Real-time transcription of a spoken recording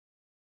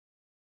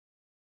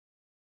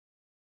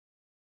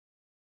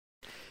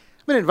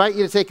I'm going to invite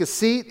you to take a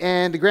seat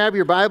and to grab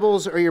your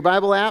Bibles or your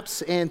Bible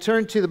apps and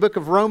turn to the book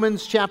of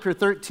Romans chapter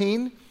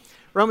 13.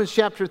 Romans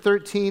chapter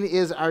 13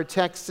 is our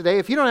text today.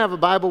 If you don't have a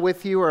Bible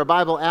with you or a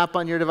Bible app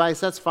on your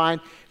device, that's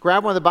fine.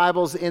 Grab one of the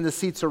Bibles in the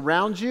seats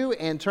around you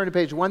and turn to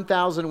page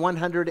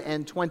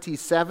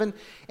 1127,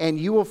 and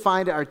you will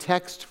find our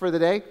text for the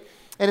day.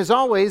 And as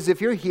always,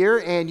 if you're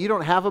here and you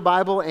don't have a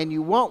Bible and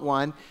you want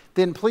one,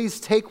 then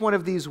please take one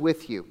of these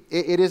with you.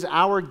 It is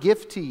our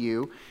gift to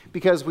you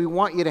because we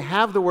want you to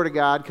have the Word of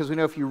God, because we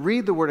know if you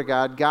read the Word of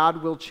God,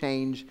 God will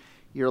change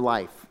your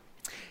life.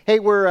 Hey,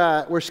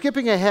 we're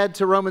skipping ahead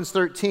to Romans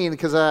 13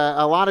 because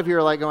a lot of you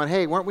are like going,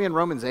 hey, weren't we in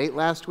Romans 8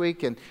 last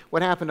week? And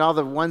what happened to all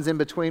the ones in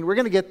between? We're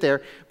going to get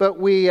there. But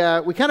we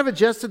kind of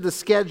adjusted the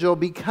schedule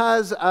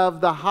because of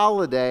the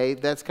holiday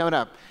that's coming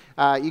up.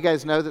 You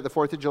guys know that the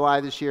 4th of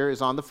July this year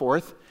is on the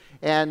 4th.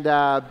 And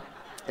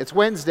it's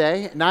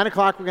Wednesday. At 9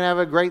 o'clock, we're going to have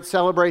a great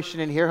celebration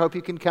in here. Hope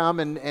you can come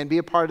and be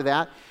a part of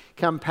that.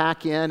 Come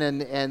pack in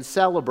and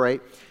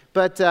celebrate.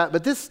 But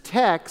this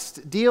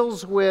text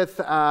deals with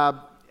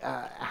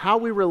how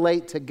we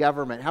relate to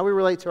government, how we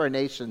relate to our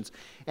nations.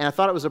 And I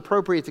thought it was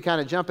appropriate to kind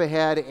of jump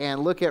ahead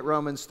and look at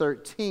Romans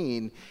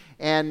 13.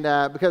 And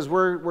because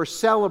we're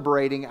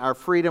celebrating our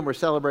freedom, we're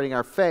celebrating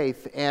our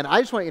faith. And I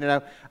just want you to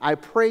know, I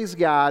praise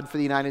God for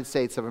the United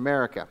States of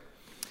America.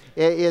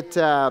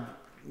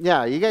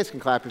 Yeah, you guys can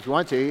clap if you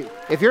want to,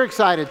 if you're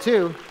excited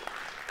too.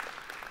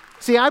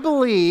 See, I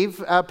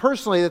believe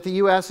personally that the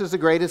U.S. is the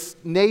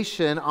greatest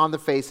nation on the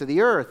face of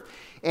the earth.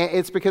 And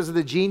it's because of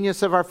the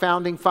genius of our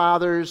founding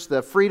fathers,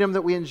 the freedom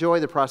that we enjoy,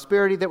 the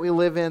prosperity that we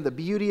live in, the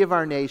beauty of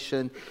our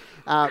nation.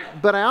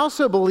 But I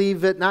also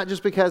believe that not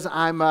just because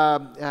I'm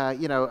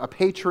a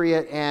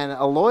patriot and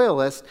a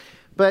loyalist,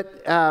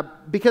 but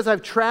because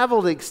I've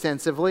traveled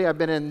extensively. I've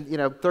been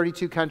in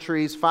 32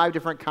 countries, 5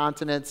 different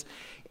continents,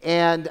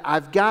 and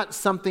I've got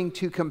something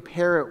to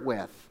compare it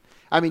with.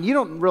 I mean, you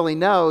don't really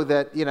know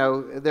that,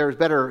 there's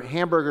better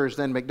hamburgers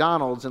than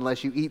McDonald's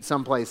unless you eat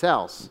someplace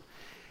else.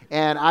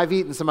 And I've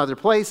eaten some other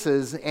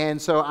places,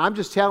 and so I'm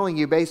just telling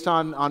you, based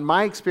on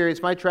my experience,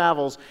 my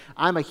travels,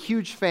 I'm a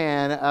huge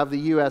fan of the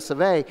U.S.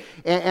 of A.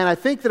 And I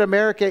think that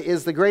America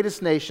is the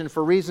greatest nation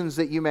for reasons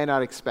that you may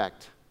not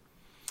expect.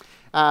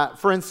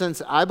 For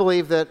instance, I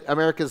believe that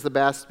America is the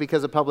best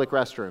because of public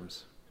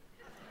restrooms.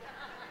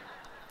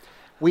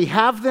 We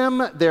have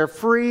them, they're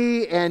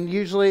free, and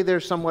usually they're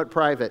somewhat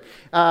private.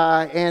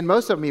 And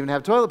most of them even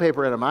have toilet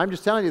paper in them. I'm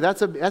just telling you,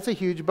 that's a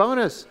huge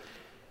bonus.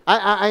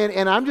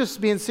 And I'm just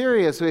being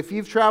serious. If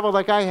you've traveled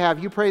like I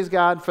have, you praise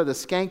God for the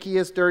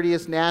skankiest,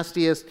 dirtiest,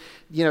 nastiest,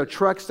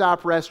 truck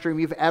stop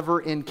restroom you've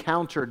ever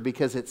encountered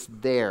because it's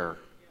there.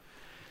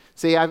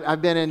 See,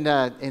 I've been in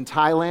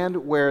Thailand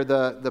where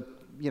the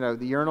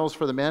urinals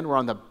for the men were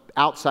on the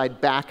outside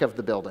back of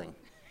the building.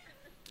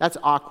 That's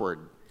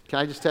awkward. Can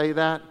I just tell you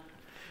that?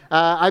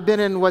 I've been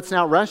in what's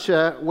now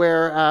Russia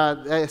where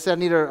I said I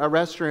need a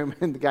restroom,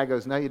 and the guy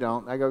goes, no, you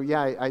don't. I go,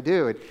 yeah, I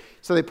do. And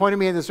so they pointed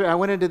me in this room. I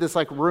went into this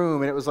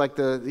room, and it was like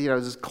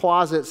this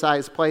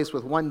closet-sized place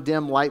with one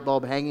dim light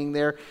bulb hanging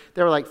there.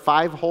 There were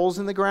 5 holes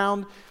in the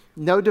ground,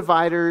 no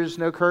dividers,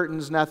 no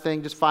curtains,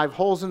 nothing, just 5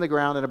 holes in the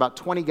ground and about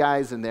 20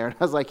 guys in there. And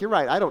I was like, you're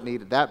right, I don't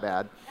need it that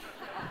bad.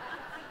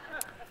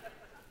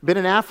 Been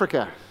in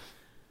Africa.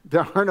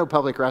 There are no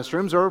public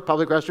restrooms, or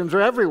public restrooms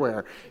are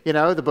everywhere.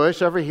 The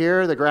bush over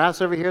here, the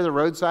grass over here, the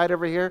roadside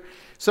over here.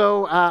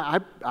 So I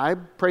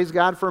praise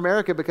God for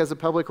America because of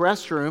public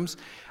restrooms.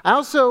 I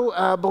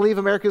also believe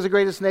America is the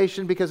greatest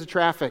nation because of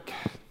traffic.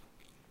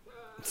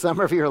 Some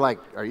of you are like,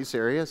 are you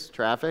serious?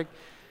 Traffic?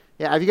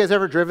 Yeah, have you guys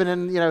ever driven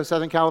in,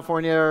 Southern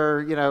California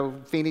or,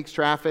 Phoenix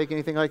traffic,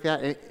 anything like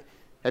that?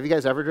 Have you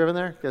guys ever driven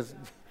there? Because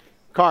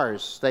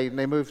cars, they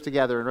move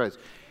together in roads.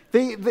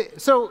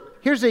 So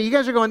here's the, you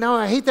guys are going, no,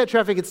 I hate that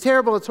traffic. It's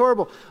terrible. It's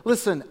horrible.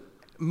 Listen,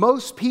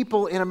 most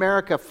people in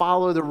America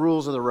follow the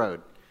rules of the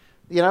road.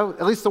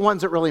 At least the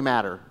ones that really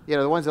matter.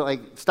 The ones that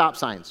stop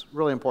signs,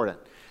 really important.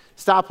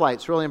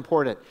 Stoplights, really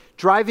important.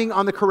 Driving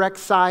on the correct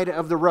side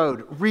of the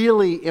road,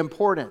 really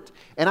important.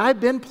 And I've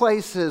been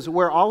places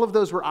where all of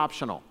those were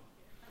optional.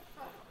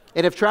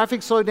 And if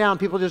traffic slowed down,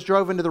 people just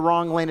drove into the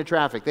wrong lane of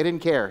traffic. They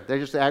didn't care. They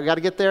just, I got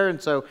to get there, and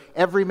so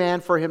every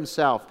man for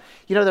himself.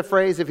 You know the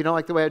phrase, if you don't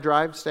like the way I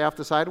drive, stay off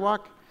the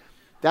sidewalk?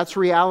 That's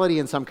reality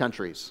in some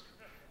countries.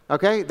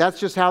 Okay? That's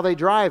just how they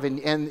drive,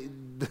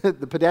 and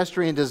the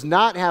pedestrian does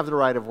not have the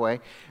right of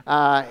way.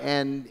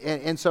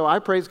 And so I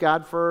praise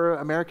God for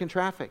American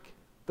traffic,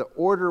 the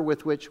order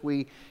with which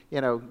we,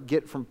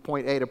 get from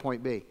point A to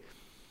point B.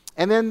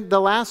 And then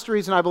the last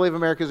reason I believe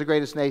America is the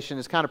greatest nation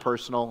is kind of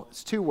personal.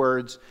 It's 2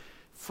 words.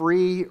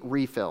 Free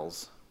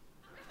refills.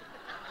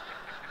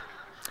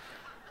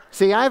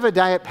 See, I have a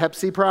Diet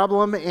Pepsi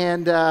problem,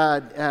 and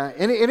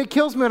it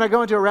kills me when I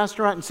go into a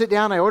restaurant and sit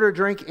down, I order a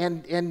drink,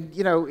 and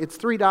it's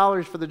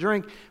 $3 for the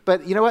drink,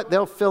 but you know what?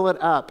 They'll fill it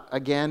up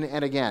again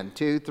and again,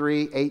 2,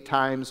 3, 8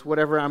 times,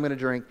 whatever I'm going to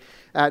drink,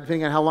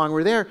 depending on how long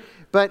we're there.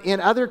 But in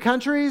other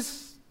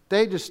countries,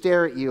 they just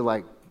stare at you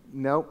like,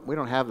 nope, we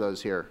don't have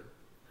those here.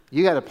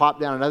 You got to plop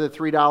down another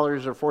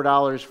 $3 or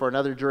 $4 for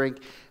another drink,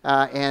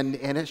 and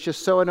it's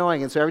just so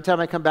annoying. And so every time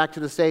I come back to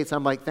the States,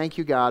 I'm like, thank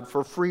you, God,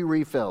 for free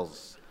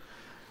refills.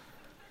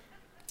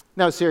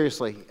 No,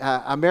 seriously,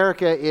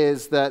 America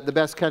is the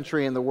best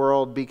country in the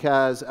world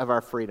because of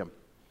our freedom.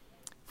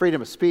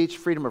 Freedom of speech,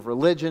 freedom of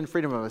religion,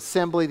 freedom of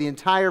assembly. The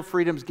entire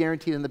freedoms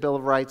guaranteed in the Bill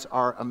of Rights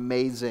are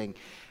amazing.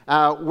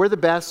 We're the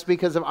best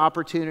because of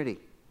opportunity.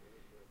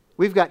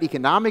 We've got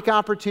economic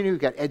opportunity,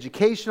 we've got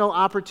educational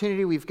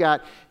opportunity, we've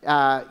got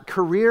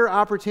career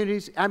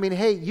opportunities. I mean,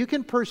 hey, you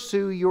can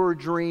pursue your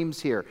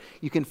dreams here.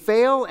 You can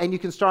fail and you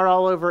can start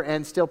all over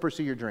and still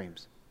pursue your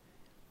dreams.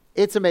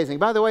 It's amazing.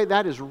 By the way,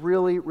 that is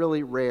really,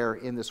 really rare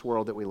in this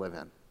world that we live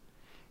in.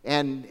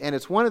 And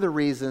it's one of the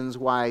reasons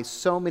why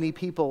so many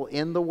people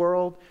in the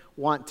world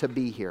want to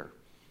be here.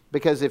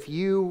 Because if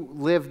you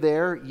live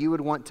there, you would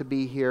want to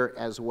be here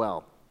as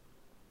well.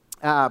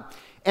 And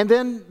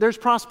then there's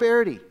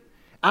prosperity.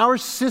 Our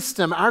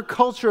system, our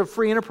culture of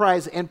free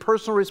enterprise and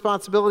personal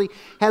responsibility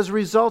has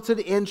resulted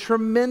in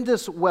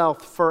tremendous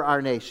wealth for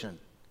our nation.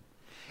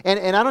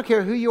 And I don't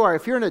care who you are.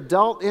 If you're an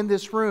adult in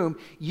this room,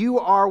 you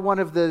are one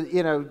of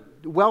the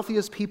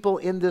wealthiest people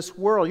in this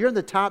world. You're in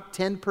the top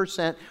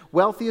 10%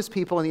 wealthiest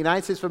people in the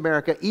United States of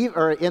America,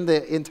 or in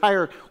the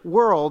entire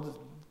world,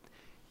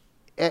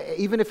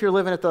 even if you're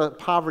living at the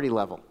poverty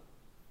level.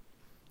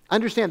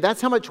 Understand, that's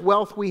how much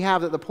wealth we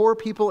have, that the poor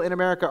people in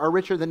America are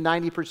richer than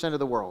 90% of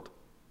the world.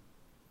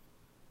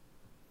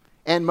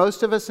 And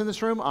most of us in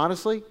this room,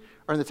 honestly,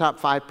 are in the top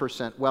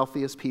 5%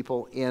 wealthiest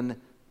people in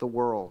the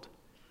world.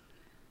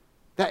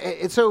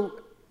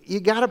 So you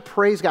got to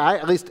praise God.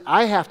 At least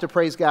I have to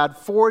praise God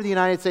for the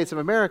United States of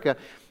America,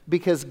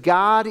 because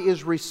God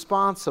is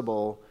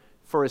responsible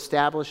for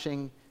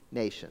establishing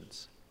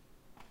nations.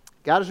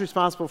 God is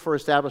responsible for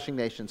establishing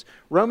nations.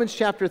 Romans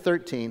chapter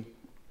 13,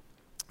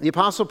 the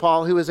Apostle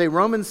Paul, who is a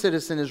Roman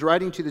citizen, is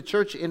writing to the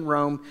church in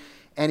Rome,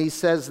 and he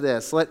says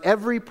this: "Let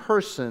every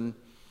person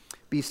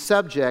be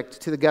subject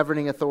to the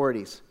governing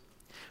authorities.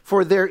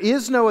 For there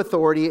is no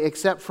authority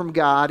except from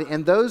God,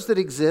 and those that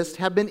exist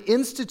have been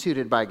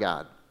instituted by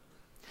God.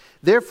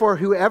 Therefore,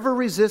 whoever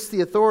resists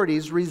the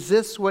authorities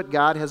resists what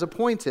God has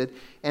appointed,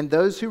 and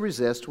those who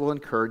resist will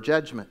incur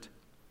judgment.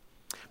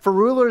 For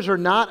rulers are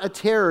not a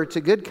terror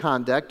to good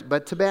conduct,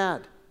 but to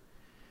bad.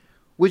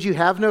 Would you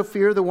have no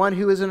fear of the one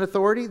who is in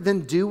authority?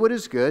 Then do what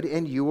is good,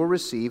 and you will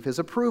receive his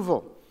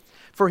approval.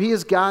 For he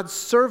is God's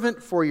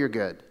servant for your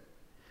good.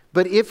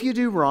 But if you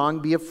do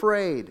wrong, be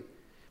afraid,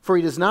 for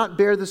he does not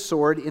bear the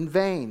sword in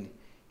vain.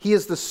 He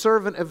is the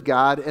servant of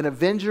God, an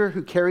avenger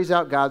who carries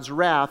out God's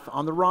wrath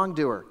on the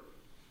wrongdoer.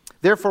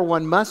 Therefore,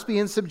 one must be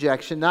in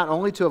subjection, not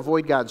only to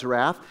avoid God's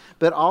wrath,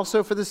 but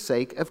also for the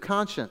sake of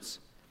conscience.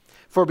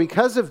 For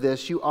because of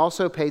this, you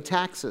also pay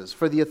taxes,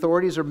 for the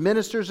authorities are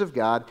ministers of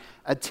God,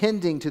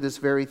 attending to this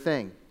very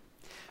thing.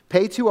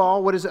 Pay to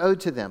all what is owed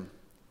to them.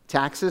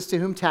 Taxes to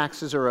whom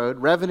taxes are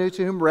owed, revenue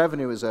to whom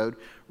revenue is owed,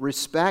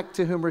 respect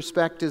to whom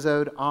respect is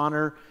owed,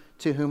 honor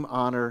to whom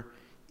honor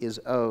is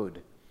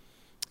owed."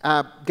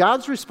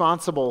 God's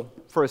responsible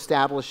for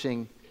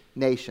establishing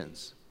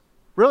nations.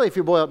 Really, if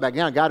you boil it back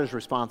down, God is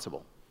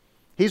responsible.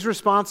 He's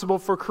responsible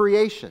for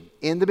creation.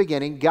 In the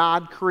beginning,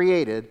 God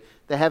created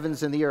the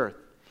heavens and the earth.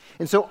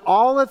 And so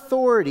all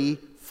authority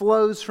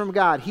flows from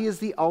God. He is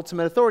the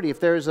ultimate authority. If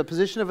there is a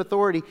position of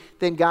authority,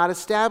 then God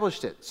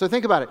established it. So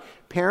think about it.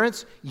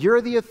 Parents,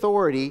 you're the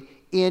authority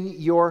in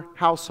your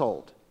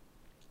household.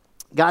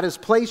 God has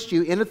placed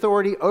you in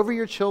authority over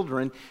your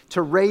children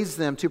to raise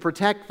them, to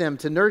protect them,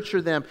 to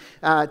nurture them,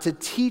 to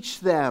teach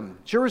them.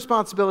 It's your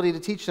responsibility to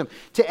teach them,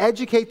 to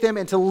educate them,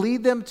 and to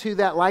lead them to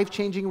that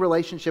life-changing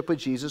relationship with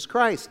Jesus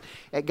Christ.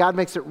 God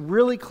makes it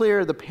really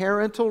clear the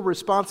parental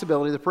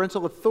responsibility, the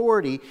parental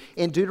authority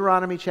in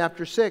Deuteronomy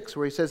chapter 6,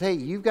 where he says, hey,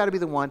 you've got to be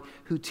the one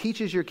who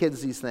teaches your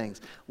kids these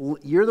things.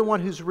 You're the one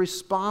who's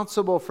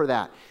responsible for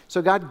that.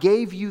 So God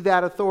gave you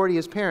that authority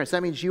as parents.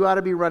 That means you ought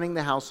to be running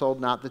the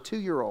household, not the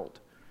 2-year-old.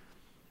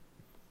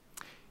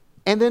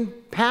 And then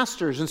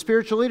pastors and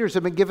spiritual leaders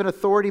have been given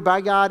authority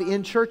by God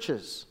in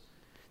churches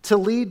to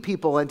lead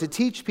people and to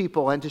teach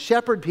people and to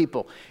shepherd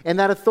people. And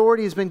that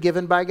authority has been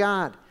given by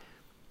God.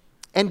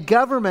 And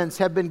governments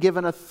have been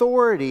given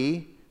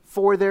authority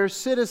for their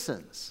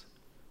citizens.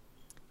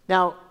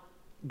 Now,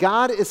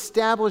 God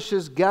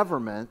establishes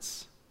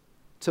governments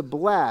to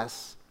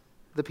bless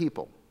the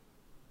people.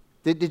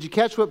 Did you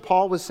catch what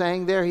Paul was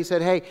saying there? He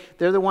said, hey,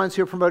 they're the ones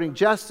who are promoting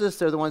justice.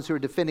 They're the ones who are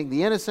defending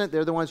the innocent.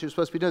 They're the ones who are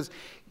supposed to be doing this.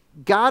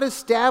 God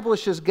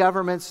establishes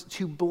governments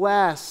to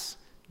bless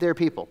their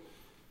people.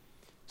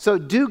 So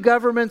do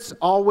governments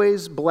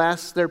always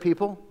bless their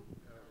people?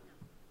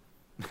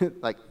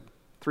 Like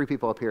 3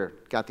 people up here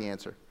got the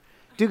answer.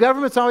 Do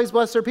governments always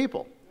bless their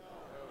people?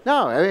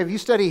 No. I mean, if you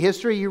study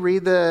history, you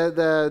read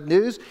the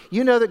news,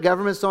 you know that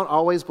governments don't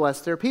always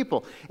bless their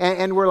people.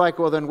 And we're like,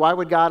 well, then why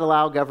would God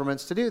allow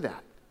governments to do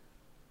that?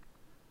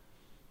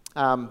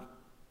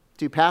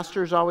 Do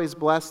pastors always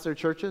bless their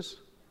churches?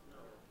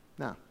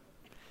 No.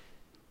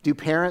 Do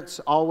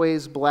parents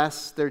always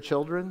bless their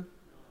children?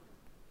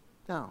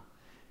 No.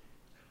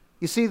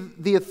 You see,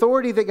 the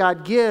authority that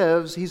God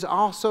gives, He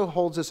also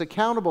holds us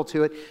accountable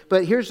to it.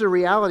 But here's the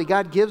reality.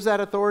 God gives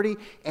that authority,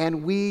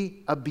 and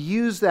we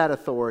abuse that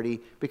authority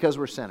because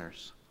we're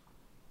sinners.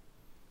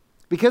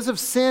 Because of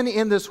sin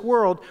in this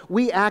world,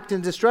 we act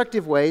in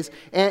destructive ways,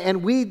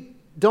 and we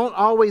don't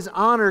always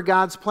honor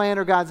God's plan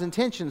or God's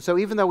intention. So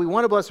even though we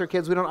want to bless our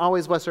kids, we don't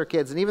always bless our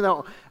kids. And even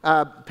though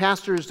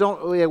pastors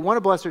don't want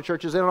to bless their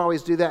churches, they don't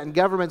always do that. And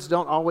governments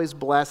don't always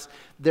bless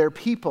their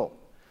people.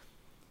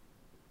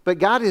 But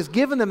God has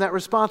given them that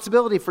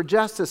responsibility for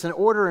justice and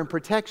order and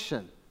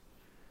protection.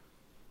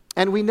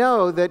 And we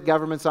know that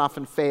governments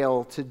often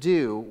fail to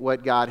do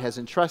what God has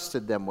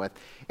entrusted them with.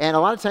 And a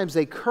lot of times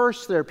they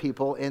curse their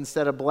people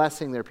instead of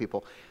blessing their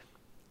people.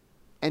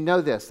 And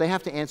know this, they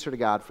have to answer to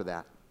God for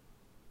that.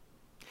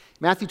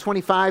 Matthew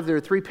 25, there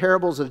are 3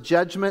 parables of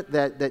judgment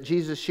that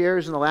Jesus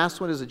shares, and the last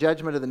one is the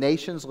judgment of the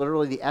nations,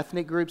 literally the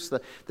ethnic groups,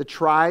 the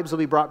tribes will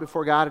be brought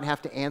before God and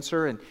have to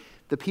answer, and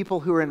the people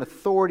who are in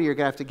authority are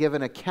going to have to give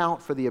an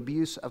account for the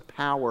abuse of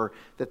power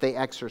that they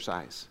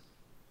exercise.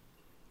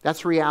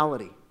 That's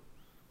reality.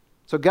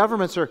 So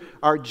governments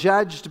are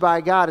judged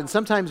by God, and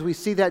sometimes we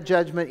see that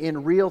judgment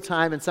in real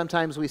time, and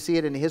sometimes we see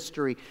it in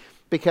history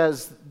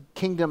because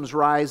kingdoms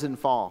rise and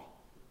fall.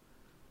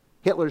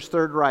 Hitler's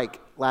Third Reich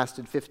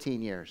lasted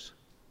 15 years.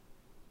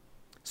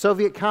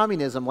 Soviet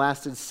communism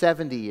lasted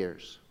 70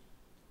 years.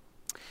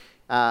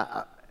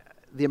 The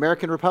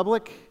American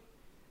Republic,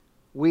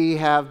 we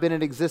have been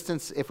in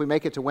existence, if we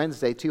make it to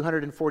Wednesday,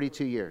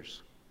 242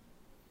 years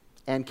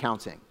and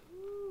counting.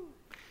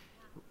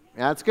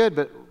 That's good,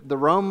 but the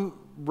Rome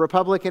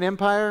Republic and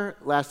Empire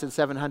lasted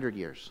 700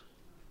 years.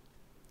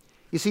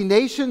 You see,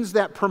 nations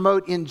that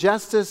promote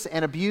injustice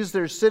and abuse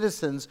their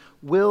citizens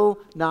will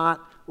not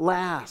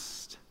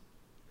last.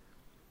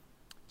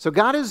 So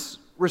God is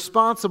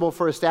responsible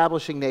for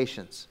establishing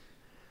nations.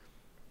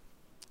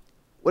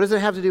 What does it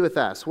have to do with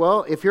us?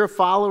 Well, if you're a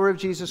follower of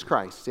Jesus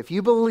Christ, if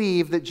you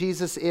believe that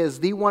Jesus is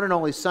the one and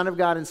only Son of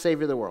God and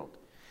Savior of the world,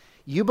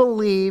 you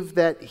believe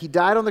that He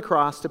died on the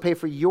cross to pay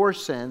for your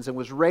sins and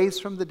was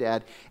raised from the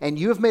dead, and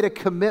you have made a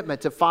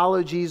commitment to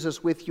follow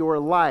Jesus with your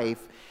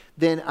life,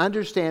 then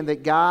understand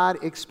that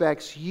God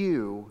expects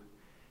you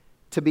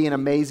to be an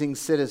amazing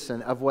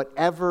citizen of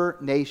whatever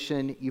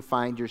nation you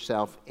find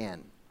yourself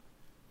in.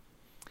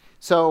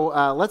 So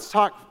let's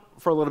talk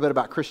for a little bit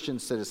about Christian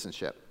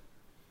citizenship.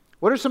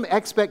 What are some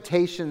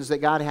expectations that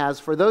God has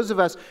for those of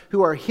us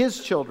who are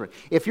His children?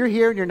 If you're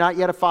here and you're not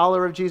yet a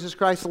follower of Jesus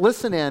Christ,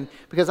 listen in,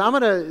 because I'm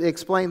going to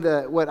explain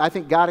what I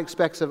think God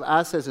expects of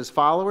us as His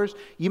followers.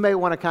 You may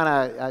want to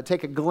kind of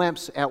take a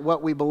glimpse at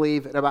what we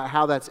believe and about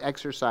how that's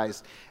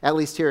exercised, at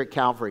least here at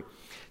Calvary.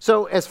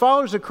 So as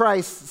followers of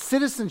Christ,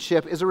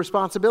 citizenship is a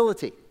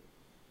responsibility.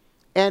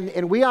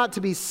 And we ought to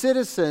be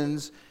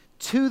citizens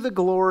to the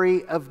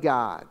glory of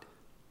God.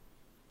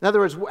 In other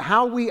words,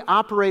 how we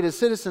operate as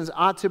citizens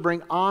ought to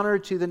bring honor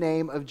to the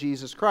name of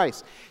Jesus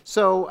Christ.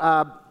 So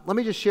let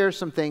me just share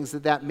some things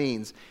that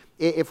means.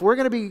 If we're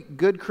going to be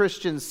good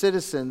Christian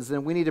citizens,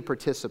 then we need to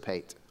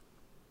participate.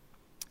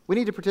 We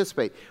need to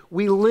participate.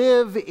 We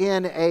live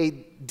in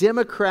a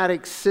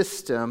democratic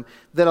system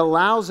that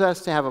allows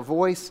us to have a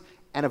voice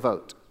and a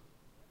vote.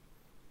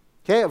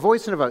 Okay, a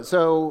voice and a vote.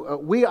 So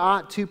we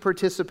ought to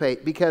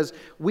participate because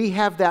we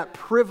have that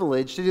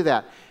privilege to do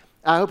that.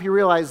 I hope you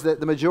realize that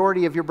the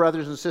majority of your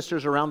brothers and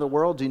sisters around the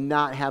world do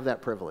not have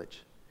that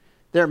privilege.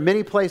 There are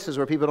many places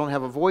where people don't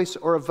have a voice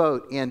or a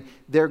vote in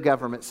their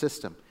government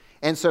system.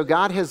 And so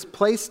God has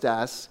placed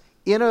us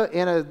in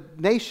a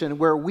nation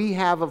where we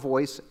have a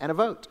voice and a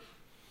vote.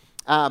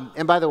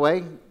 And by the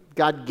way,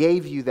 God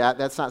gave you that.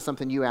 That's not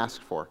something you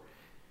asked for.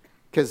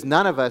 Because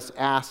none of us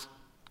asked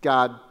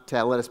God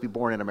to let us be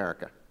born in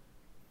America.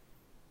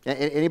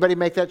 Anybody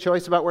make that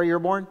choice about where you were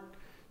born?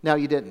 No,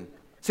 you didn't.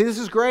 See, this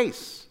is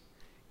grace.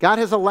 God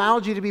has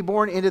allowed you to be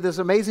born into this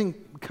amazing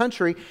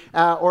country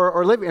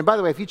or live. And by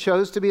the way, if you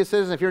chose to be a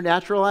citizen, if you're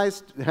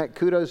naturalized,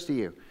 kudos to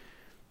you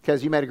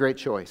because you made a great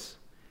choice.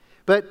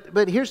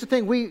 But here's the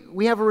thing.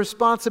 We have a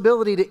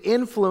responsibility to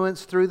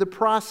influence through the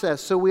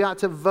process, so we ought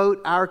to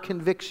vote our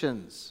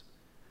convictions.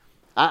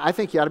 I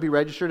think you ought to be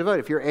registered to vote.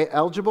 If you're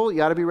eligible,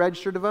 you ought to be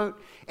registered to vote.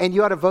 And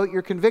you ought to vote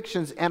your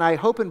convictions. And I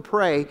hope and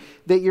pray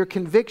that your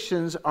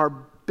convictions are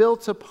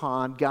built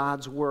upon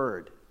God's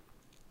Word.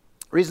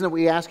 The reason that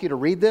we ask you to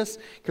read this,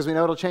 because we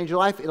know it'll change your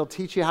life, it'll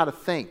teach you how to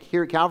think.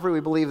 Here at Calvary, we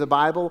believe the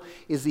Bible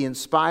is the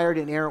inspired,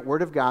 inerrant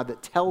Word of God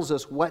that tells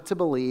us what to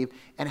believe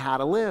and how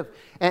to live.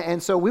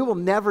 And so we will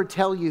never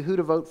tell you who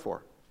to vote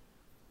for.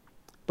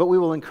 But we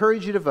will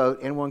encourage you to vote,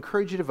 and we'll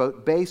encourage you to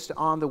vote based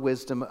on the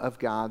wisdom of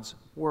God's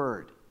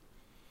Word.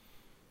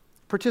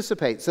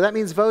 Participate. So that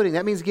means voting.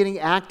 That means getting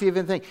active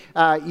and things.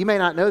 You may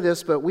not know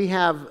this, but we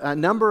have a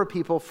number of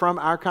people from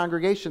our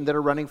congregation that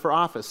are running for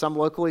office, some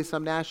locally,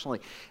 some nationally.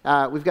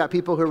 We've got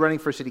people who are running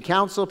for city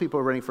council, people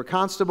who are running for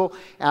constable,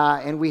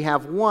 and we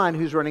have one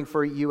who's running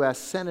for U.S.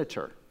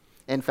 senator.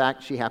 In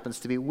fact, she happens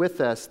to be with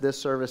us this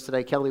service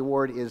today. Kelly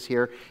Ward is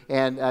here,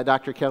 and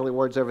Dr. Kelly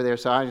Ward's over there,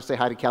 so I just say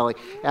hi to Kelly.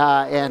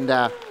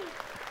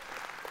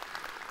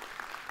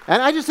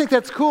 And I just think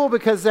that's cool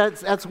because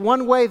that's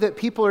one way that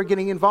people are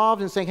getting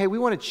involved and saying, hey, we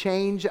want to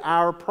change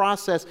our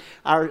process,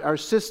 our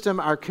system,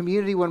 our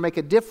community. We want to make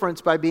a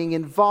difference by being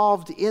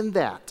involved in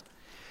that.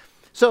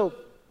 So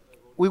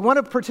we want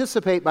to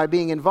participate by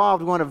being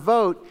involved. We want to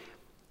vote.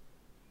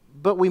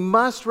 But we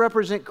must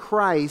represent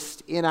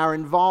Christ in our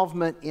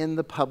involvement in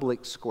the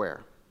public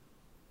square.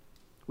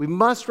 We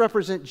must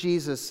represent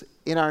Jesus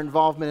in our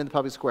involvement in the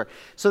public square.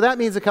 So that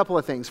means a couple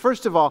of things.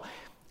 First of all,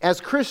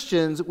 as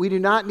Christians, we do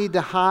not need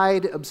to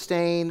hide,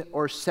 abstain,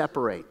 or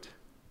separate.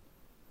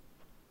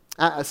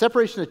 A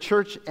separation of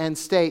church and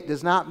state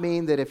does not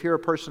mean that if you're a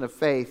person of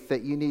faith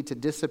that you need to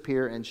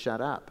disappear and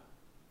shut up.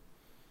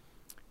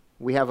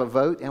 We have a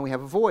vote and we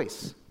have a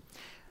voice.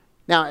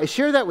 Now, I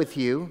share that with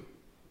you.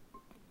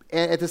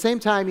 And at the same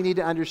time, you need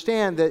to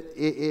understand that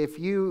if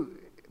you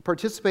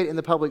participate in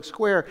the public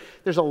square,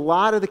 there's a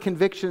lot of the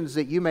convictions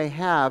that you may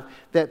have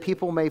that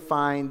people may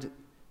find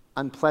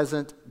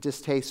unpleasant,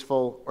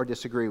 distasteful, or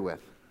disagree with.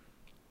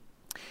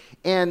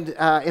 And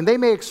they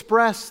may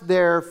express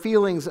their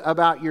feelings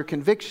about your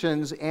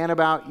convictions and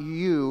about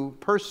you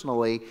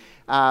personally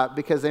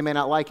because they may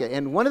not like it.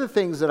 And one of the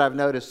things that I've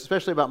noticed,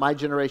 especially about my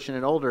generation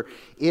and older,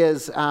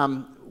 is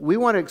we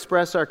want to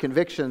express our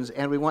convictions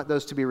and we want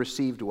those to be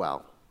received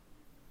well.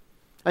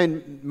 I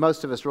mean,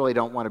 most of us really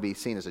don't want to be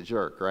seen as a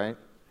jerk, right?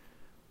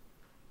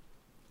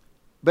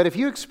 But if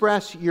you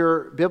express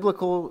your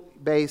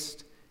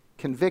biblical-based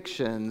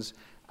convictions,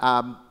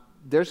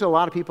 there's a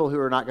lot of people who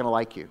are not going to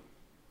like you.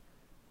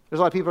 There's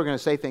a lot of people who are going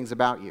to say things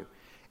about you.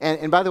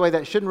 And by the way,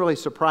 that shouldn't really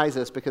surprise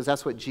us because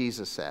that's what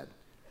Jesus said.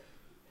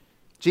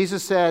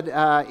 Jesus said,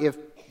 if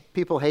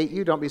people hate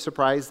you, don't be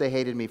surprised they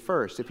hated me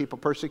first. If people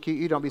persecute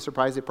you, don't be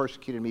surprised they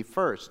persecuted me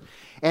first.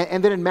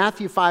 And then in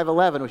Matthew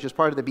 5:11, which is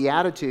part of the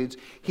Beatitudes,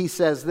 he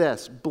says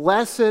this,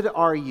 "Blessed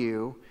are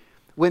you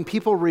when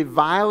people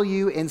revile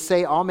you and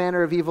say all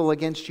manner of evil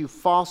against you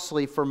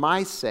falsely for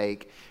my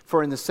sake,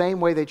 for in the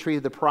same way they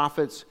treated the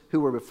prophets who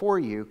were before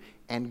you,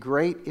 and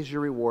great is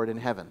your reward in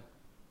heaven."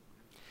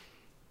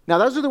 Now,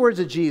 those are the words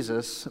of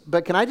Jesus,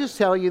 but can I just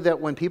tell you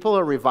that when people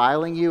are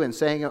reviling you and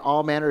saying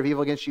all manner of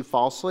evil against you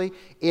falsely,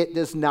 it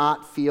does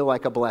not feel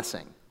like a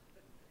blessing.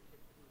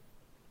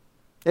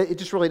 It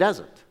just really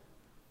doesn't.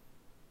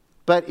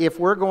 But if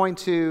we're going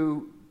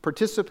to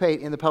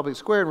participate in the public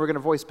square and we're going to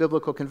voice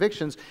biblical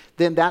convictions,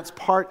 then that's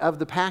part of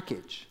the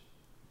package.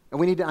 And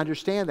we need to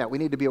understand that. We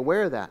need to be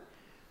aware of that.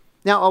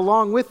 Now,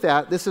 along with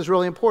that, this is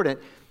really important.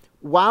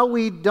 While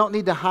we don't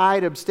need to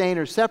hide, abstain,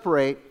 or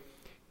separate,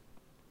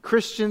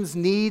 Christians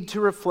need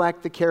to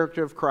reflect the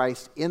character of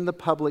Christ in the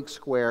public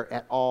square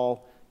at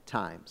all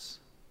times.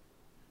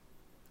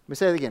 Let me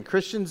say that again.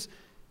 Christians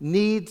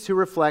need to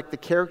reflect the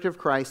character of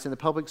Christ in the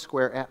public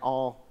square at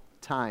all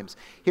times.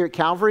 Here at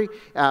Calvary,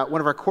 one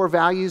of our core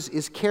values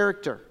is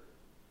character.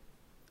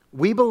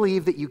 We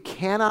believe that you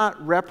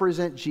cannot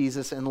represent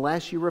Jesus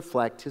unless you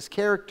reflect his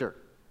character.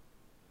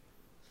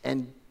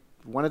 And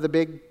one of the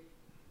big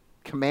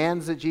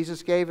commands that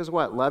Jesus gave is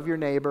what? Love your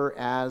neighbor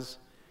as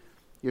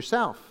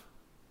yourself.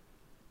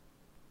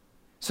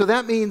 So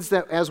that means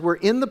that as we're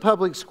in the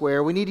public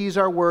square, we need to use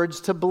our words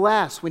to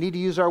bless. We need to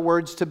use our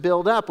words to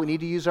build up. We need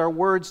to use our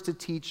words to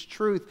teach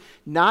truth,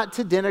 not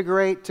to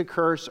denigrate, to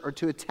curse, or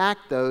to attack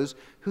those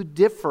who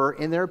differ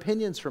in their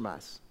opinions from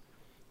us,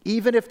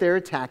 even if they're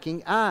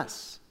attacking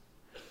us.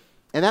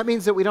 And that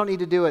means that we don't need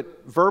to do it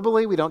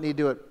verbally. We don't need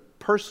to do it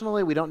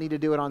personally. We don't need to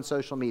do it on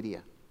social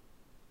media.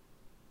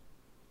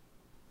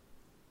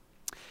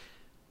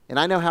 And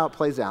I know how it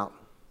plays out.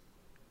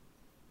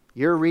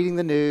 You're reading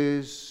the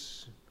news.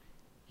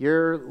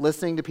 You're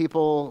listening to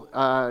people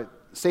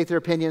state their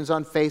opinions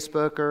on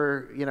Facebook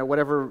or,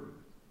 whatever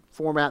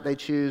format they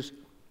choose,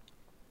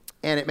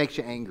 and it makes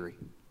you angry.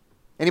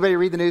 Anybody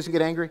read the news and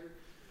get angry?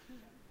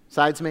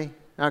 Besides me?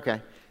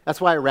 Okay.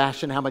 That's why I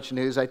ration how much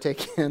news I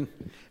take in,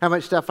 how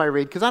much stuff I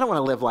read, because I don't want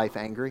to live life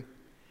angry.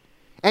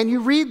 And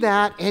you read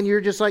that, and you're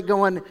just like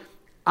going,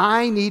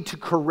 I need to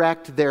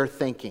correct their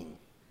thinking.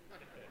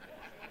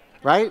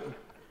 Right?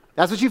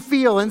 That's what you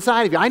feel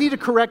inside of you. I need to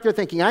correct their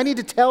thinking. I need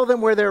to tell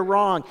them where they're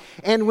wrong.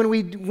 And when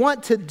we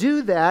want to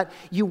do that,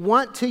 you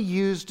want to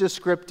use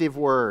descriptive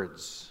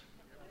words.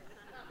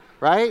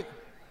 Right?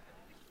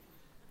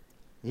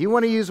 You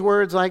want to use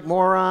words like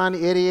moron,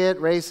 idiot,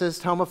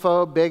 racist,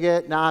 homophobe,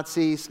 bigot,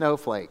 Nazi,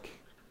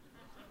 snowflake.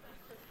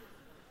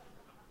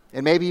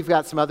 And maybe you've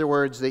got some other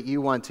words that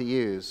you want to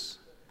use.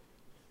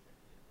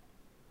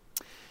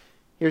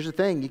 Here's the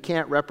thing. You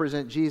can't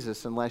represent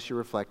Jesus unless you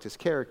reflect his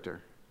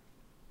character.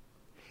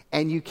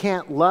 And you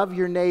can't love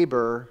your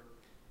neighbor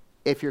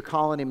if you're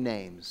calling him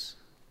names.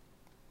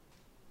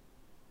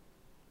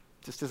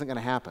 It just isn't going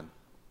to happen.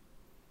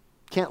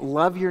 You can't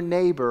love your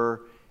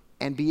neighbor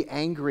and be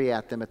angry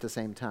at them at the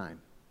same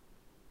time.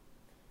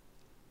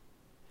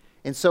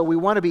 And so we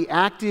want to be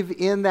active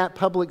in that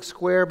public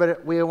square,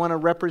 but we want to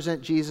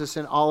represent Jesus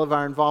in all of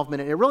our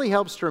involvement. And it really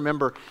helps to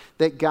remember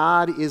that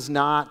God is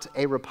not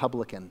a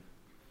Republican.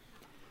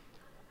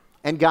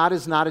 And God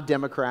is not a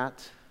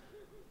Democrat.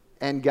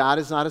 And God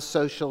is not a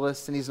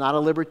socialist, and he's not a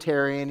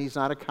libertarian, he's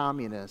not a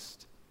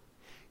communist.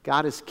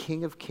 God is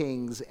King of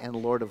Kings and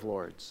Lord of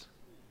Lords.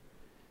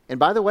 And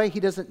by the way, he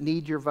doesn't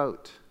need your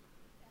vote.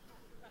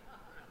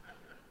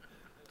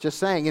 Just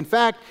saying. In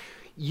fact,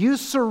 you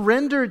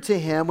surrendered to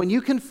him when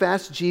you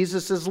confessed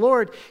Jesus as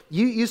Lord.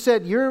 You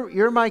said,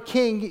 you're my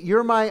king,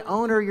 you're my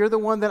owner, you're the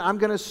one that I'm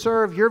going to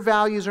serve. Your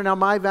values are now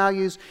my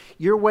values.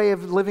 Your way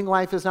of living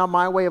life is now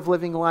my way of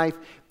living life.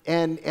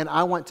 And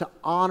I want to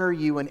honor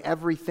you in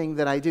everything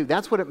that I do.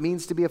 That's what it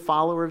means to be a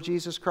follower of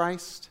Jesus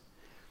Christ.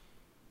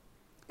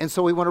 And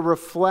so we want to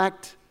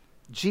reflect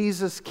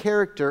Jesus'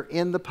 character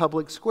in the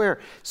public square.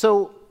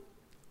 So,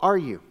 are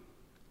you?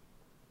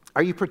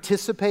 Are you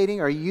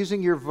participating? Are you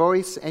using your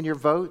voice and your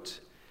vote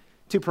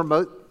to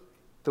promote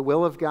the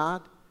will of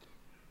God?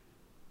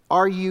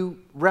 Are you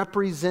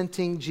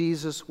representing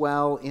Jesus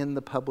well in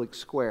the public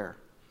square?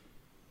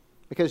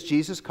 Because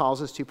Jesus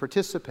calls us to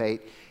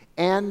participate,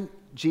 and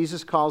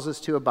Jesus calls us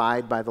to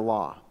abide by the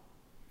law.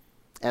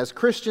 As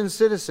Christian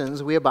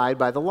citizens, we abide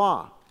by the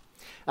law.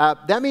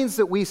 That means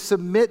that we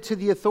submit to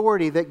the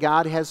authority that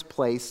God has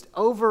placed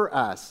over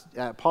us.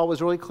 Paul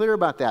was really clear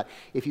about that.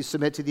 If you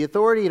submit to the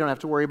authority, you don't have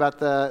to worry about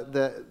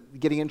the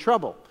getting in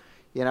trouble.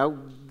 You know,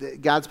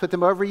 God's put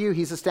them over you.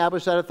 He's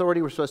established that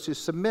authority. We're supposed to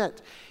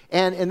submit.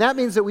 And that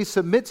means that we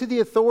submit to the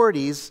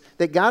authorities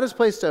that God has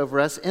placed over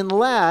us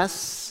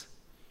unless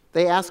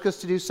they ask us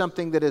to do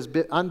something that is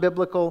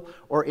unbiblical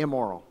or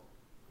immoral.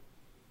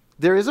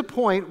 There is a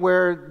point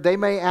where they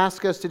may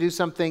ask us to do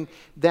something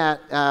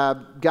that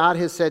God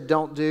has said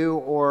don't do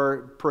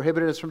or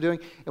prohibited us from doing,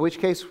 in which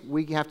case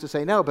we have to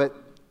say no. But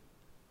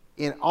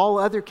in all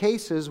other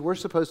cases, we're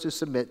supposed to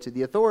submit to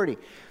the authority.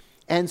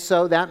 And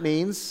so that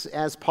means,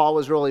 as Paul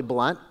was really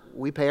blunt,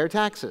 we pay our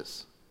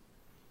taxes.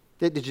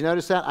 Did you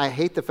notice that? I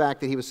hate the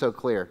fact that he was so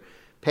clear.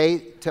 Pay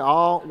to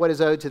all what is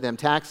owed to them,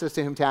 taxes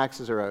to whom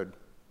taxes are owed.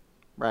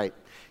 Right.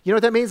 You know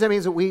what that means? That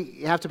means that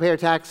we have to pay our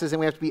taxes and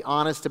we have to be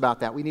honest about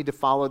that. We need to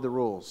follow the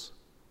rules.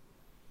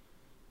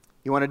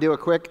 You want to do a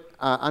quick,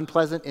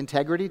 unpleasant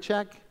integrity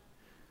check?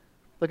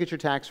 Look at your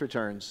tax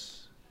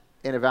returns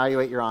and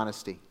evaluate your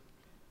honesty.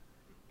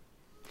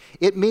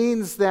 It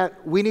means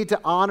that we need to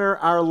honor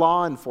our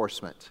law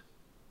enforcement,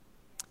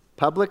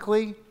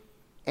 publicly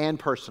and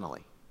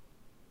personally.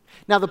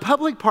 Now, the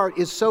public part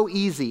is so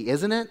easy,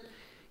 isn't it?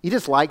 You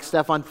just like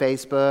stuff on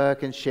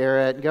Facebook and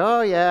share it and go,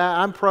 oh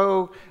yeah, I'm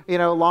pro,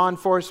 law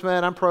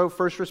enforcement. I'm pro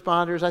first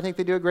responders. I think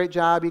they do a great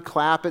job. You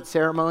clap at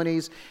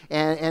ceremonies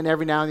and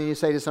every now and then you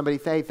say to somebody,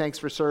 hey, thanks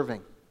for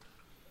serving.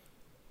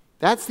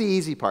 That's the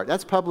easy part.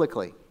 That's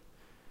publicly.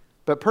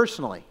 But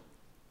personally,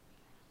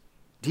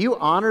 do you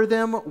honor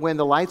them when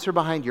the lights are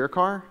behind your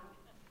car?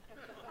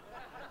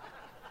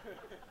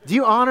 Do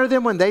you honor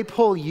them when they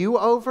pull you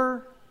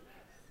over?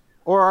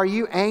 Or are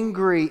you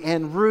angry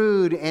and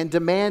rude and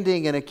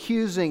demanding and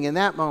accusing in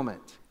that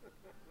moment?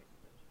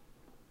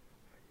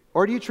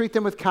 Or do you treat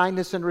them with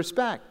kindness and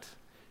respect?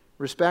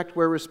 Respect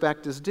where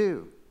respect is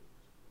due.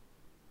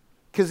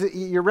 Because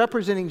you're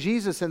representing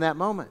Jesus in that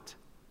moment.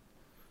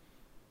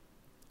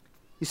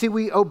 You see,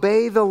 we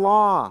obey the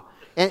law.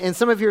 And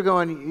some of you are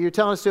going, you're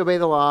telling us to obey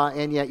the law,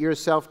 and yet you're a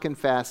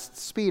self-confessed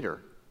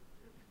speeder.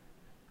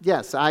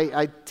 Yes,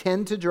 I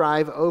tend to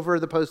drive over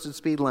the posted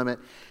speed limit.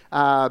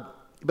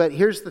 But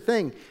here's the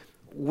thing.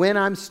 When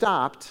I'm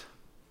stopped,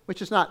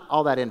 which is not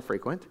all that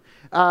infrequent,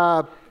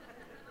 number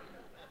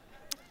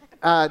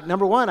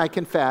one, I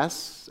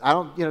confess. I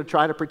don't,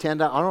 try to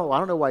pretend. I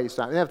don't know why you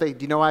stopped. If do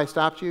you know why I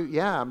stopped you?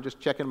 Yeah, I'm just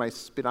checking my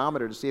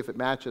speedometer to see if it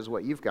matches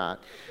what you've got.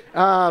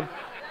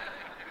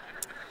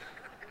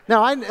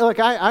 No,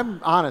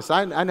 I'm honest.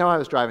 I know I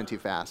was driving too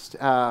fast.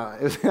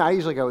 I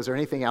usually go, is there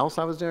anything else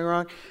I was doing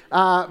wrong?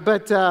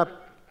 But I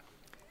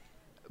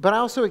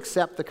also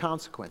accept the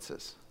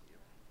consequences.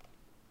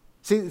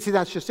 See,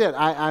 that's just it.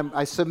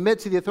 I submit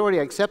to the authority.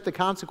 I accept the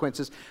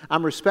consequences.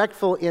 I'm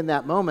respectful in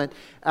that moment.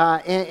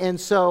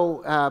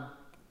 So,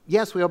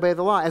 yes, we obey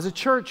the law. As a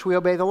church, we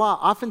obey the law.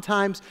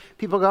 Oftentimes,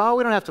 people go, oh,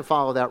 we don't have to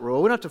follow that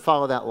rule. We don't have to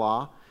follow that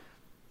law.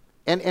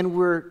 And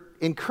we're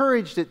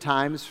encouraged at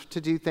times to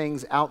do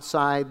things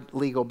outside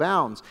legal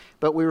bounds.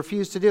 But we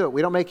refuse to do it.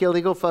 We don't make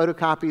illegal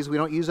photocopies. We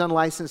don't use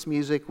unlicensed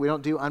music. We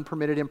don't do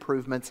unpermitted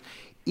improvements.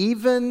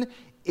 Even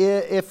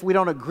if we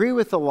don't agree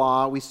with the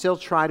law, we still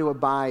try to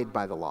abide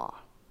by the law.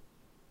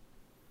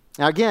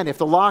 Now again, if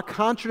the law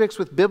contradicts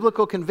with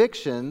biblical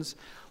convictions,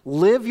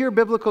 live your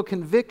biblical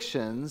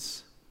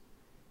convictions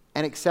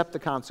and accept the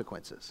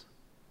consequences.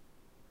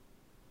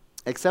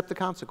 Accept the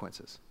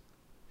consequences.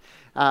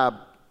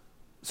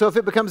 So if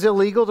it becomes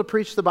illegal to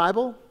preach the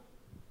Bible,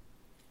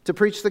 to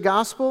preach the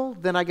gospel,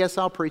 then I guess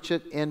I'll preach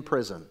it in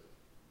prison.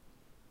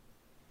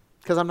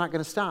 Because I'm not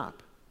going to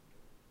stop.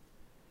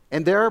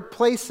 And there are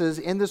places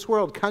in this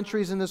world,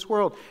 countries in this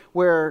world,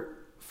 where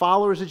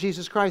followers of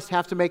Jesus Christ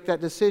have to make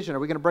that decision. Are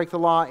we going to break the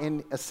law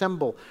and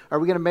assemble? Are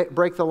we going to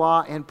break the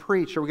law and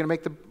preach? Are we going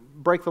to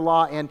break the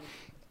law and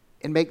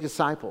make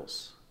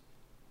disciples?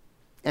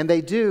 And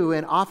they do,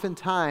 and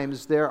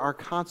oftentimes there are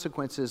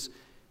consequences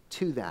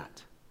to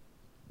that.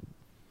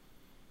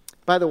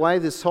 By the way,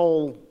 this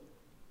whole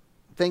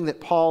thing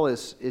that Paul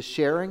is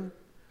sharing,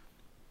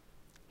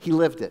 he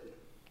lived it.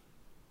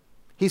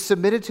 He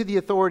submitted to the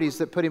authorities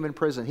that put him in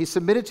prison. He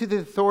submitted to the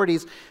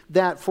authorities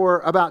that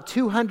for about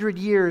 200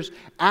 years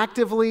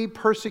actively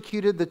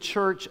persecuted the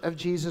church of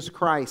Jesus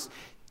Christ,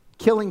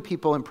 killing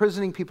people,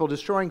 imprisoning people,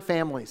 destroying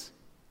families.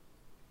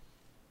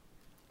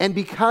 And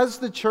because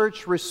the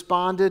church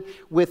responded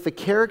with the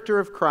character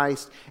of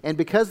Christ, and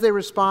because they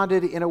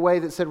responded in a way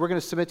that said, we're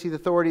going to submit to the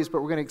authorities,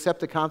 but we're going to accept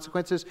the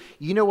consequences,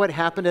 you know what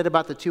happened at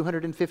about the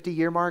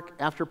 250-year mark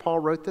after Paul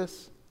wrote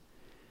this?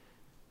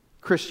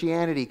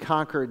 Christianity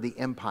conquered the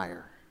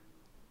empire.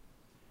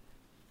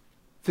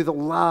 Through the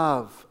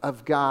love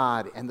of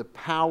God and the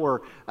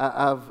power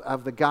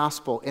of the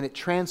gospel. And it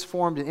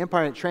transformed an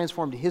empire, and it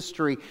transformed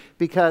history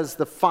because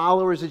the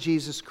followers of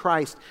Jesus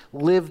Christ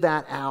lived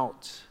that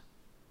out.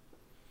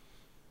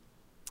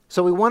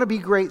 So we want to be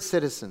great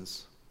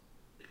citizens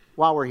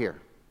while we're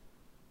here.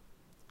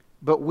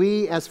 But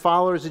we, as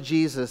followers of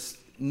Jesus,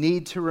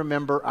 need to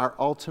remember our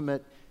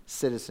ultimate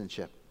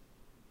citizenship.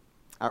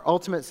 Our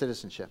ultimate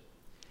citizenship.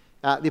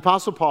 The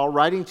Apostle Paul,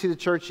 writing to the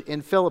church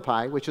in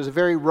Philippi, which was a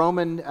very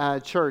Roman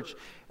church,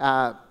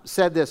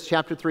 said this,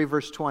 chapter 3,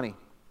 verse 20.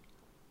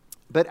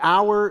 But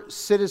our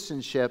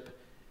citizenship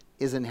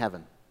is in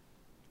heaven,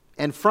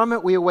 and from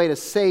it we await a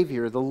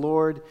Savior, the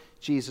Lord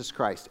Jesus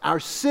Christ.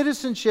 Our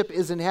citizenship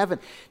is in heaven.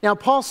 Now,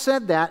 Paul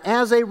said that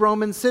as a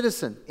Roman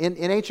citizen. In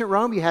ancient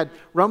Rome, you had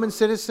Roman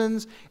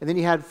citizens, and then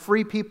you had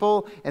free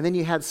people, and then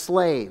you had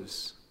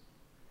slaves.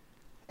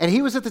 And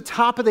he was at the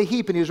top of the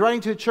heap, and he was writing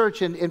to a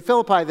church in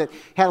Philippi that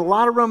had a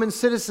lot of Roman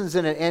citizens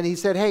in it. And he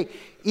said, hey,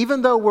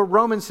 even though we're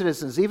Roman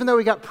citizens, even though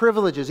we got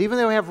privileges, even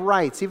though we have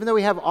rights, even though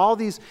we have all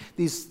these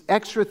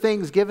extra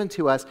things given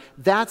to us,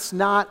 that's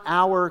not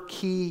our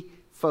key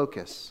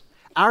focus.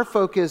 Our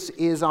focus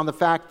is on the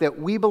fact that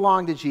we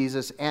belong to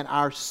Jesus and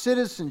our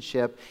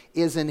citizenship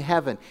is in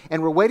heaven.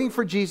 And we're waiting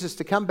for Jesus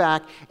to come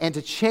back and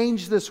to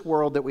change this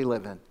world that we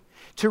live in,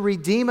 to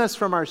redeem us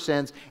from our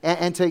sins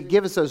and to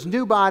give us those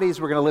new bodies.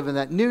 We're going to live in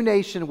that new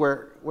nation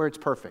where it's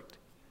perfect.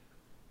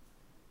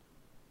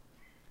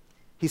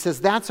 He says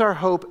that's our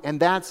hope and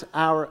that's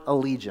our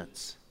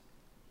allegiance.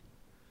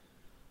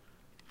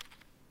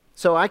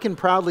 So I can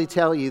proudly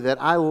tell you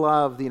that I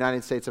love the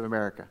United States of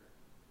America.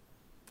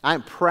 I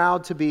am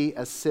proud to be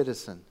a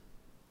citizen.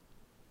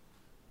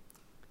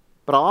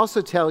 But I'll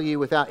also tell you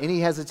without any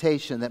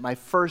hesitation that my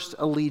first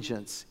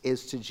allegiance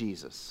is to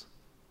Jesus.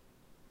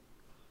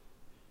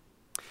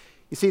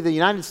 You see, the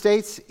United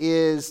States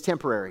is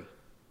temporary.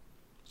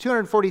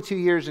 242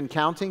 years and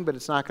counting, but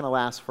it's not going to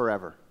last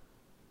forever.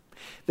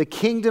 The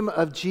kingdom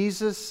of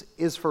Jesus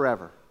is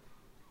forever.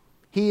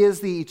 He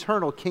is the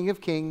eternal King of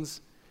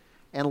Kings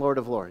and Lord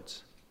of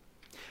Lords.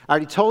 I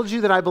already told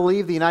you that I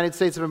believe the United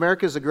States of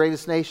America is the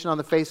greatest nation on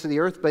the face of the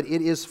earth, but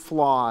it is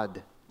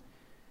flawed.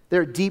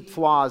 There are deep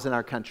flaws in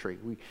our country.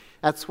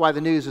 That's why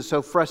the news is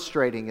so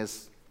frustrating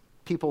as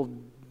people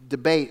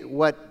debate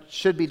what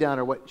should be done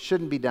or what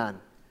shouldn't be done.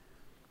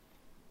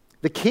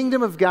 The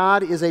kingdom of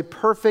God is a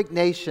perfect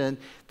nation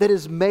that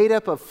is made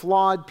up of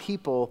flawed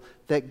people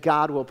that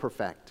God will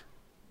perfect.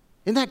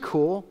 Isn't that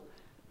cool?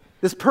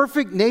 This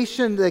perfect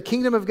nation, the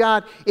kingdom of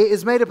God,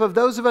 is made up of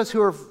those of us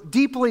who are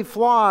deeply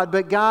flawed,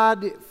 but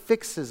God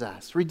fixes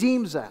us,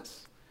 redeems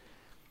us,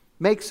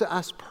 makes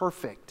us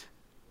perfect.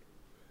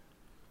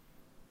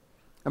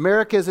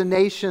 America is a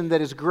nation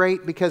that is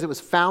great because it was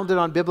founded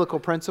on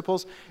biblical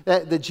principles.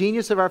 The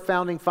genius of our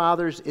founding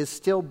fathers is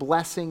still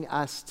blessing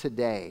us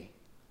today.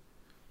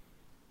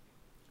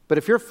 But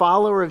if you're a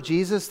follower of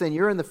Jesus, then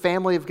you're in the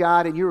family of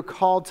God and you're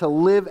called to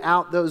live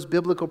out those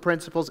biblical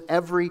principles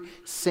every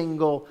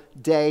single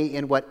day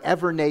in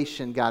whatever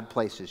nation God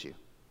places you.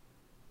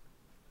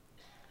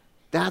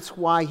 That's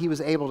why he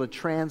was able to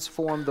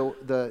transform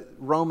the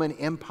Roman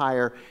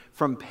Empire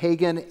from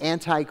pagan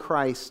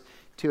antichrist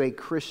to a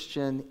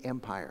Christian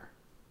empire.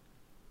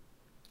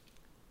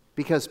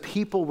 Because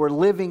people were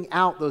living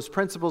out those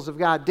principles of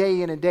God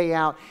day in and day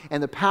out,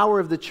 and the power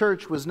of the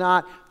church was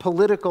not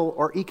political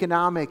or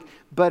economic,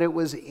 but it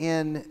was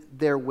in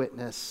their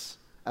witness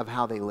of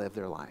how they lived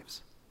their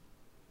lives.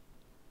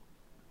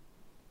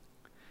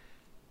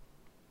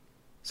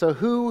 So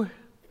who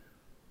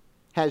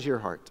has your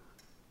heart?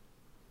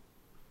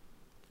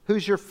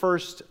 Who's your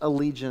first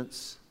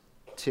allegiance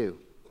to?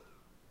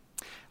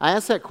 I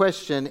ask that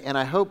question, and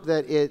I hope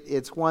that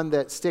it's one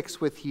that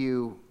sticks with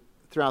you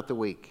throughout the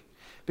week.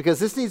 Because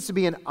this needs to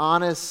be an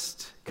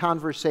honest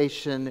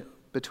conversation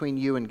between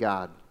you and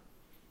God.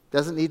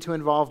 Doesn't need to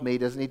involve me,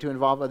 doesn't need to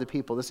involve other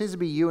people. This needs to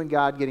be you and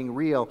God getting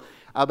real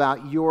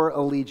about your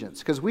allegiance.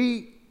 Because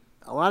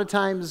a lot of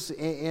times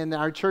in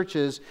our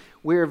churches,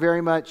 we are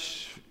very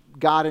much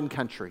God and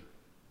country.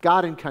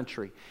 God and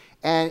country.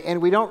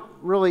 And we don't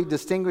really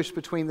distinguish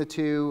between the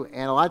two,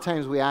 and a lot of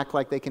times we act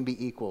like they can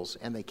be equals,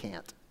 and they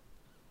can't.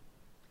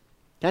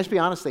 Can I just be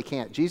honest? They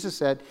can't. Jesus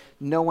said,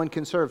 no one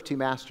can serve two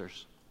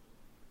masters.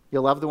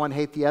 You'll love the one,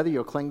 hate the other.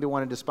 You'll cling to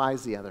one and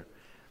despise the other.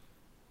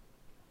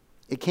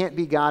 It can't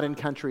be God and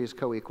country as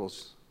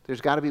co-equals. There's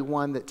got to be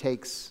one that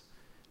takes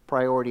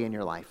priority in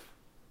your life.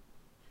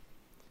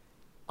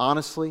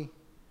 Honestly,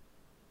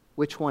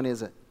 which one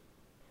is it?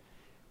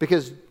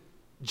 Because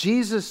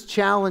Jesus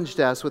challenged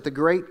us with the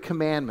great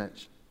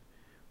commandment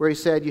where he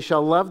said, you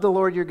shall love the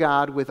Lord your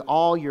God with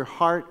all your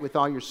heart, with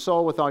all your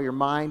soul, with all your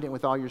mind, and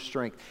with all your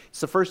strength. It's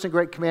the first and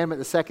great commandment.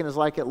 The second is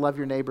like it, love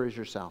your neighbor as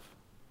yourself.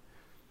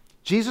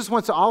 Jesus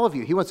wants all of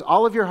you. He wants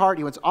all of your heart.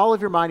 He wants all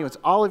of your mind. He wants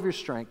all of your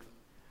strength.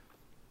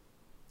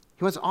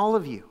 He wants all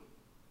of you.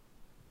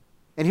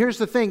 And here's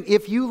the thing.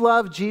 If you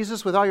love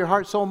Jesus with all your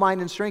heart, soul, mind,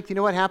 and strength, you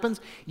know what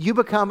happens? You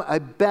become a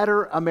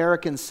better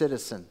American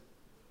citizen.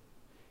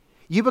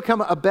 You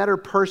become a better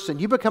person.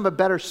 You become a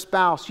better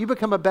spouse. You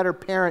become a better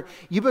parent.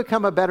 You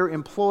become a better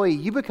employee.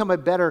 You become a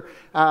better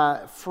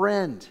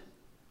friend.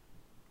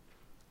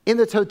 In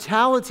the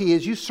totality,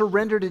 as you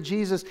surrender to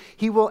Jesus,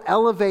 He will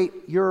elevate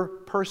your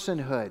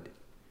personhood.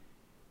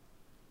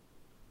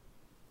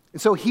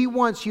 And so He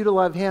wants you to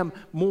love Him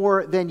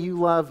more than you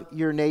love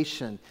your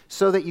nation,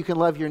 so that you can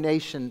love your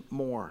nation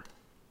more.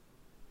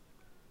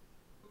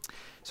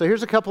 So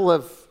here's a couple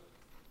of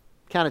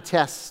kind of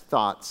test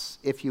thoughts,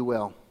 if you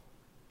will.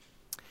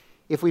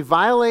 If we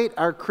violate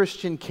our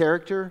Christian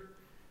character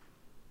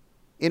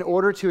in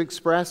order to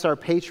express our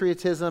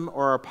patriotism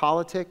or our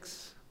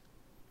politics,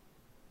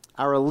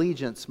 our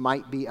allegiance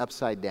might be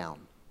upside down.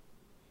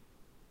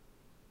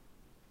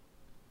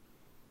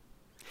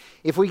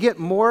 If we get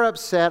more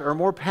upset or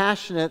more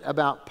passionate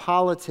about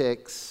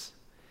politics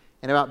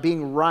and about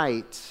being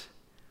right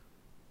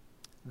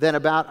than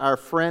about our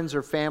friends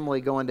or family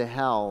going to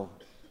hell,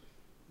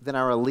 then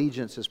our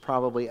allegiance is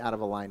probably out of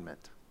alignment.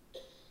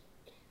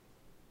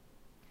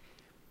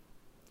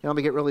 Let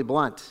me get really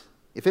blunt.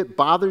 If it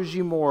bothers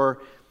you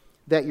more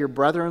that your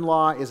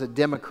brother-in-law is a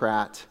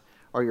Democrat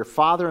or your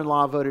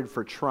father-in-law voted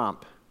for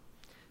Trump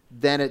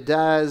than it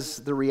does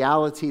the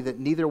reality that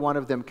neither one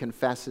of them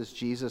confesses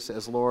Jesus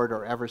as Lord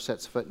or ever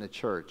sets foot in a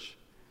church,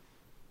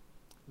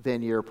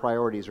 then your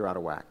priorities are out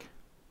of whack.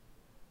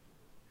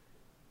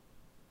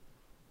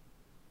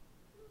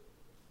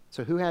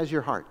 So who has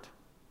your heart?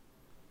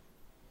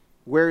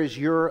 Where is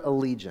your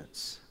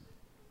allegiance?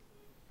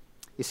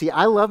 You see,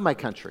 I love my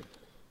country.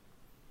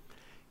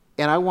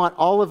 And I want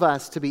all of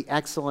us to be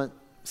excellent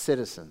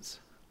citizens.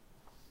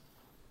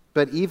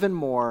 But even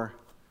more,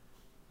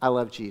 I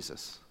love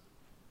Jesus.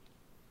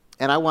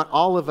 And I want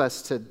all of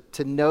us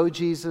to know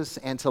Jesus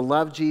and to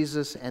love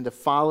Jesus and to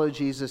follow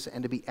Jesus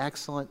and to be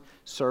excellent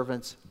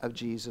servants of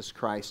Jesus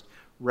Christ,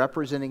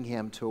 representing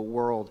Him to a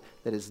world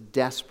that is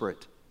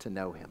desperate to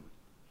know Him.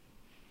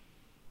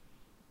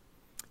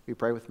 Will you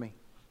pray with me?